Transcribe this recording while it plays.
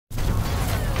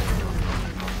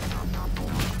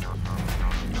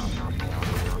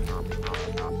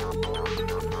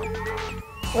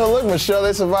Well, look, Michelle,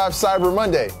 they survived Cyber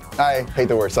Monday. I hate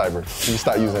the word cyber. You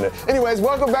stop using it. Anyways,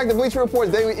 welcome back to Bleacher Report's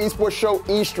daily esports show,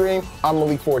 eStream. I'm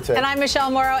Malik Forte. And I'm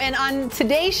Michelle Morrow. And on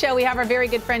today's show, we have our very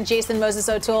good friend Jason Moses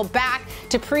O'Toole back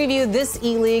to preview this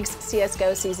ELEAGUE's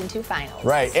CSGO Season 2 finals.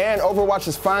 Right, and Overwatch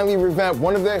has finally revamped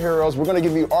one of their heroes. We're going to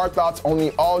give you our thoughts on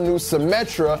the all-new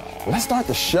Symmetra. Let's start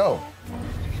the show.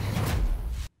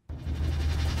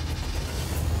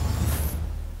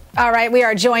 All right, we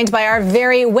are joined by our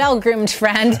very well-groomed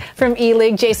friend from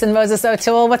ELEAGUE, Jason Moses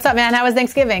O'Toole. What's up, man? How was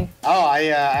Thanksgiving? Oh, I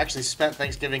actually spent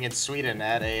Thanksgiving in Sweden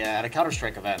at a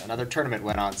Counter-Strike event. Another tournament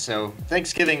went on, so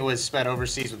Thanksgiving was spent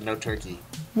overseas with no turkey.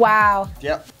 Wow.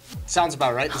 Yep. Sounds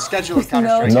about right. The schedule of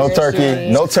Counter-Strike.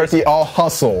 No turkey, all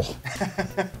hustle.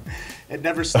 It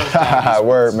never slows down.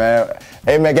 Word, man.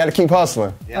 Hey, man, got to keep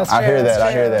hustling. Yeah. I hear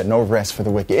that. No rest for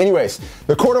the wicked. Anyways,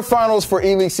 the quarterfinals for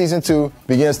ELEAGUE Season 2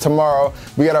 begins tomorrow.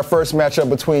 We got our first matchup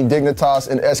between Dignitas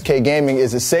and SK Gaming.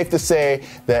 Is it safe to say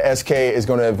that SK is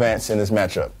going to advance in this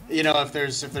matchup? You know, if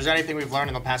there's anything we've learned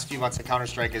in the past few months at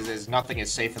Counter-Strike is nothing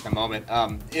is safe at the moment.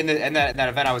 In that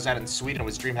event I was at in Sweden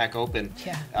was DreamHack Open.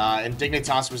 Yeah. And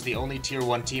Dignitas was the only Tier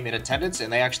 1 team in attendance,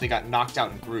 and they actually got knocked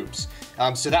out in groups.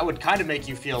 So that would kind of make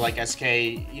you feel like SK,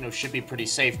 should be pretty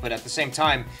safe. But at the same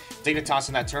time, Dignitas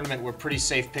in that tournament were pretty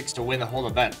safe picks to win the whole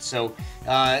event. So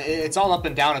it's all up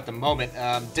and down at the moment.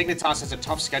 Dignitas has a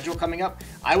tough schedule coming up.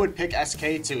 I would pick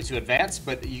SK to advance,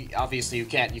 but obviously you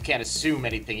can't assume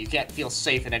anything. You can't feel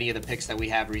safe in any of the picks that we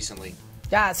have recently.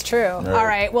 Yeah, it's true. All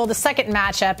right. Well, the second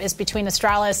matchup is between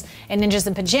Astralis and Ninjas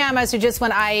in Pajamas, who just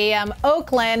won IAM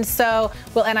Oakland. So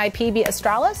will NIP be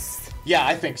Astralis? Yeah,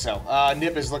 I think so.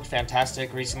 NIP has looked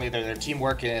fantastic recently. Their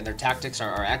teamwork and their tactics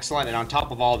are excellent. And on top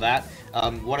of all that,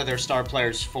 one of their star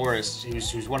players, Forrest,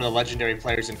 who's one of the legendary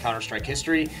players in Counter-Strike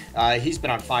history, he's been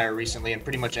on fire recently in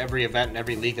pretty much every event and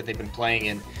every league that they've been playing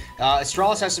in.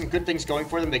 Astralis has some good things going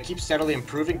for them. They keep steadily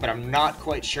improving, but I'm not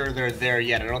quite sure they're there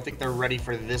yet. I don't think they're ready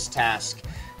for this task.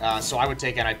 So I would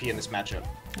take NIP in this matchup.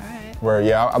 All right. Where,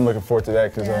 yeah, I'm looking forward to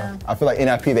that because I feel like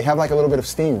NIP, they have like a little bit of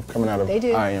steam coming out of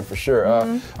IAM for sure.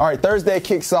 All right, Thursday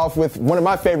kicks off with one of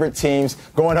my favorite teams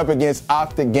going up against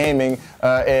Optic Gaming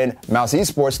and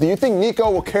Mousesports. Do you think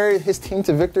Nico will carry his team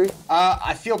to victory?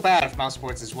 I feel bad if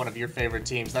Mousesports is one of your favorite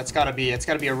teams. It's got to be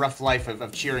a rough life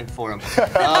of cheering for them.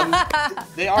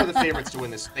 They are the favorites to win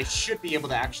this. They should be able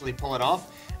to actually pull it off.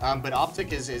 But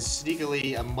Optic is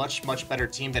sneakily a much better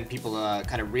team than people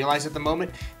kind of realize at the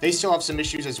moment. They still have some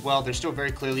issues as well. They're still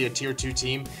very clearly a Tier 2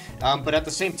 team. But at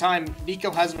the same time, Nico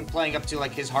hasn't been playing up to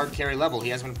like his hard carry level. He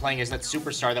hasn't been playing as that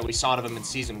superstar that we saw of him in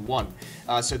Season 1.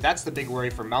 So that's the big worry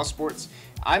for Mousesports.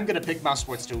 I'm going to pick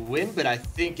Mousesports to win, but I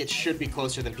think it should be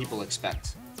closer than people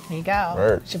expect. There you go.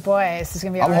 Word. It's your boy. This is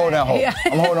going to be all I'm holding out hope. Yeah.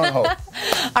 I'm holding on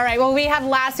hope. All right. Well, we have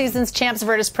last season's champs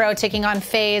Virtus Pro taking on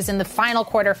FaZe in the final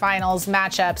quarterfinals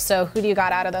matchup. So who do you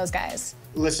got out of those guys?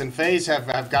 Listen, FaZe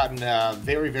have gotten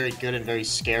very good and very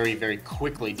scary very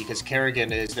quickly because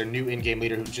Kerrigan is their new in-game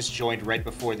leader who just joined right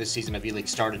before this season of ELEAGUE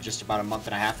started just about a month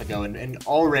and a half ago, and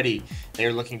already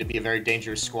they're looking to be a very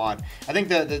dangerous squad. I think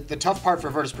the tough part for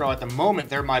Virtus Pro at the moment,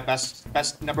 they're my best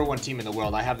 #1 team in the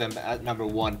world. I have them at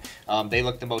 #1. They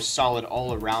look the most solid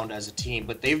all around as a team,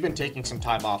 but they've been taking some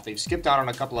time off. They've skipped out on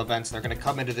a couple events. They're going to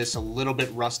come into this a little bit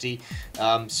rusty.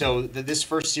 So this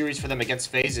first series for them against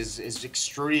FaZe is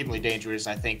extremely dangerous.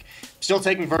 I think still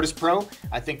taking Virtus Pro.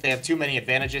 I think they have too many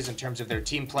advantages in terms of their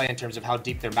team play, in terms of how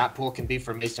deep their map pool can be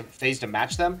for FaZe to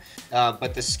match them.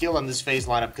 But the skill in this FaZe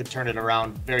lineup could turn it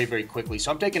around very quickly.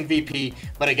 So I'm taking VP.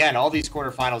 But again, all these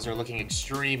quarterfinals are looking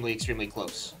extremely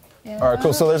close. Yeah. All right,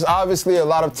 cool. So there's obviously a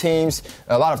lot of teams,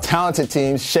 a lot of talented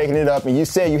teams shaking it up. And you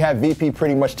said you have VP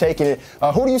pretty much taking it.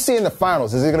 Who do you see in the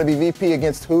finals? Is it going to be VP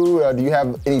against who? Do you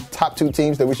have any top 2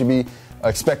 teams that we should be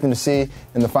expecting to see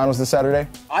in the finals this Saturday?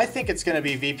 I think it's going to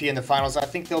be VP in the finals. I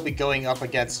think they'll be going up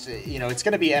against, it's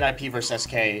going to be NIP versus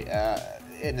SK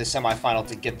in the semifinal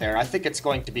to get there. I think it's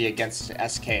going to be against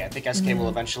SK. I think SK will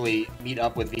eventually meet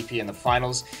up with VP in the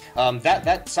finals.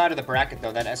 That side of the bracket,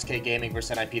 though, that SK Gaming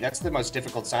versus NIP, that's the most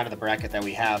difficult side of the bracket that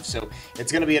we have. So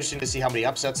it's going to be interesting to see how many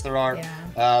upsets there are.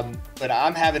 Yeah. But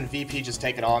I'm having VP just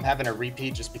take it all. I'm having a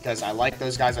repeat just because I like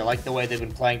those guys. I like the way they've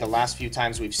been playing the last few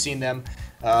times we've seen them.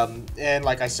 And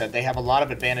like I said, they have a lot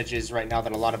of advantages right now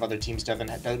that a lot of other teams don't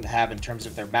have in terms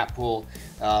of their map pool,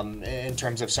 in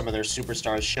terms of some of their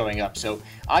superstars showing up. So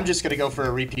I'm just going to go for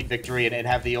a repeat victory and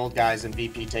have the old guys and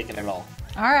VP taking it all.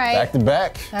 All right. Back to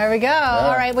back. There we go. Yeah.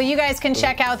 All right. Well, you guys can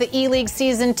check out the ELEAGUE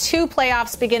Season 2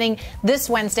 playoffs beginning this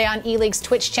Wednesday on ELEAGUE's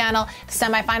Twitch channel. The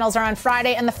semifinals are on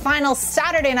Friday and the finals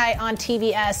Saturday night on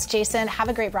TVS. Jason, have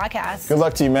a great broadcast. Good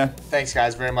luck to you, man. Thanks,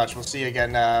 guys, very much. We'll see you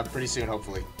again pretty soon,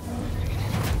 hopefully.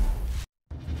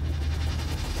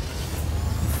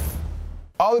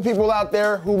 all the people out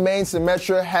there who main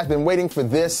Symmetra have been waiting for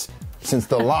this since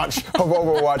the launch of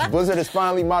Overwatch. Blizzard has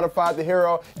finally modified the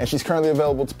hero, and she's currently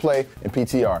available to play in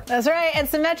PTR. That's right, and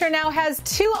Symmetra now has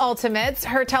 2 ultimates.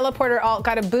 Her teleporter ult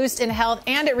got a boost in health,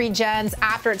 and it regens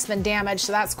after it's been damaged,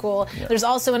 so that's cool. Yeah. There's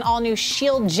also an all-new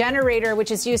shield generator, which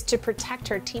is used to protect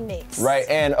her teammates. Right,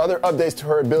 and other updates to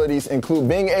her abilities include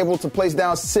being able to place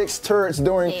down 6 turrets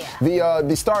during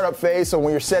the startup phase, so when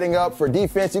you're setting up for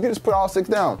defense, you can just put all 6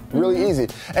 down. Really easy.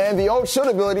 And the old shield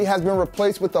ability has been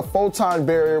replaced with a photon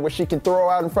barrier, which she can throw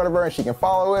out in front of her and she can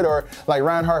follow it, or like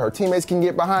Reinhardt, her teammates can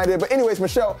get behind it. But anyways,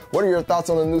 Michelle, what are your thoughts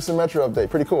on the new Symmetra update?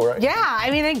 Pretty cool, right? Yeah, I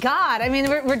mean, thank God. I mean,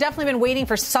 we're definitely been waiting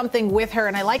for something with her,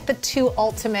 and I like the 2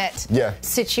 ultimate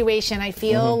situation. I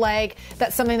feel like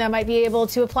that's something that might be able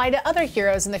to apply to other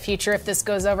heroes in the future if this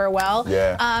goes over well.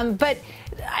 Yeah. But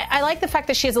I like the fact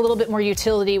that she has a little bit more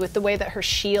utility with the way that her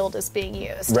shield is being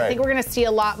used. Right. I think we're going to see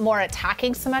a lot more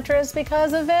attacking Symmetras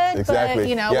because of it. Exactly. But,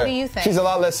 you know, what do you think? She's a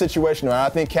lot less situational, and I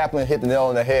think Kaplan hit the nail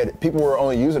on the head. People were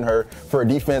only using her for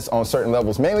defense on certain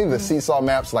levels, mainly the seesaw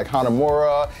maps like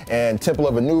Hanamura and Temple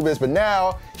of Anubis, but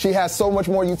now she has so much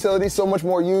more utility, so much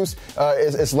more use.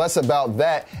 It's less about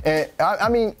that. And I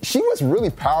mean, she was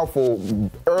really powerful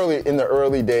in the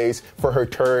early days for her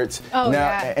turrets. And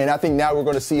I think now we're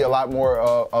going to see a lot more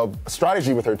of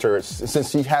strategy with her turrets,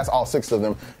 since she has all 6 of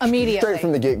them immediately, straight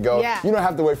from the get-go. You don't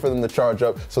have to wait for them to charge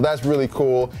up, so that's really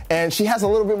cool. And she has a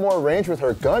little bit more range with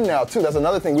her gun now too. That's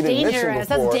another thing we didn't mention before.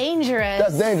 That's dangerous.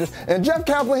 That's dangerous. And Jeff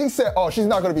Kaplan, he said, "Oh, she's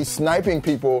not going to be sniping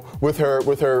people with her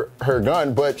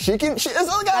gun, but she can. It's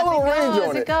got a little range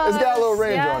on it. It's got a little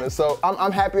range on it. So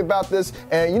I'm happy about this.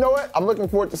 And you know what? I'm looking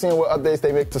forward to seeing what updates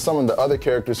they make to some of the other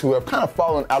characters who have kind of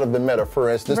fallen out of the meta. For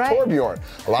instance, Torbjorn.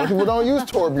 A lot of people don't use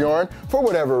Torbjorn for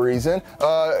whatever reason.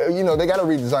 You know, they got to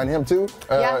redesign him too.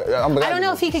 I don't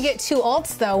know if he could get 2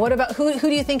 ults though. What about who do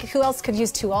you think? Who else could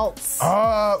use 2 ults?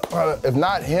 If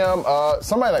not him,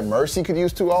 somebody like Mercy could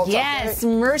use 2 ults. Yes,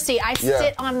 Mercy. I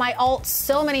sit on my ult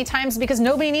so many times because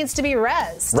nobody needs to be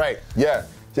rezzed. Right. Yeah.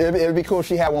 It'd be cool if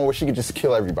she had one where she could just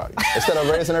kill everybody. Instead of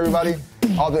raising everybody,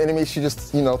 all the enemies, she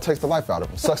just, takes the life out of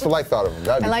them, sucks the life out of them.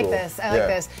 That'd be cool. this. I like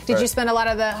this. Did you spend a lot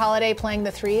of the holiday playing the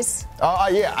 3s?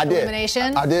 Yeah, I did.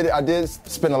 Elimination? I did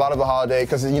spend a lot of the holiday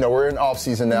because, we're in off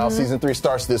season now. Season 3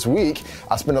 starts this week.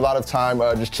 I spend a lot of time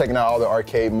just checking out all the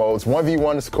arcade modes.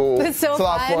 1v1 is cool. It's so fun. It's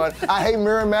a lot of fun. I hate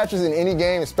mirror matches in any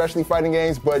game, especially fighting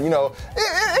games, but, it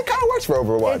kind of works for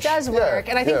Overwatch. It does work.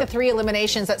 And I think the 3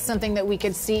 eliminations, that's something that we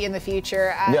could see in the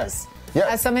future as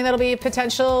something that'll be a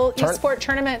potential eSport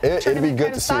tournament. It'd be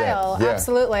good to see that.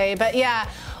 Absolutely. But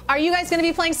are you guys going to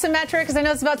be playing Symmetra? Because I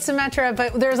know it's about Symmetra,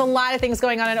 but there's a lot of things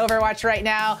going on in Overwatch right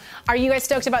now. Are you guys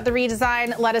stoked about the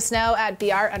redesign? Let us know at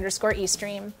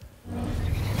BR_eStream.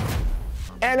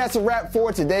 And that's a wrap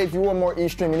for today. If you want more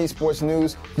eStream and eSports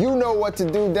news, you know what to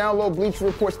do. Download Bleacher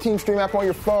Report's Team Stream app on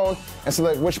your phone and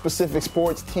select which specific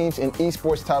sports, teams, and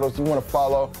eSports titles you want to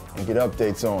follow and get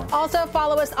updates on. Also,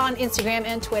 follow us on Instagram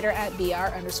and Twitter at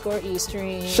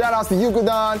BR_eStream. Shout outs to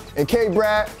Yukodon and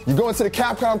K-Brad. You're going to the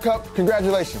Capcom Cup.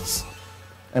 Congratulations.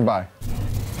 And bye.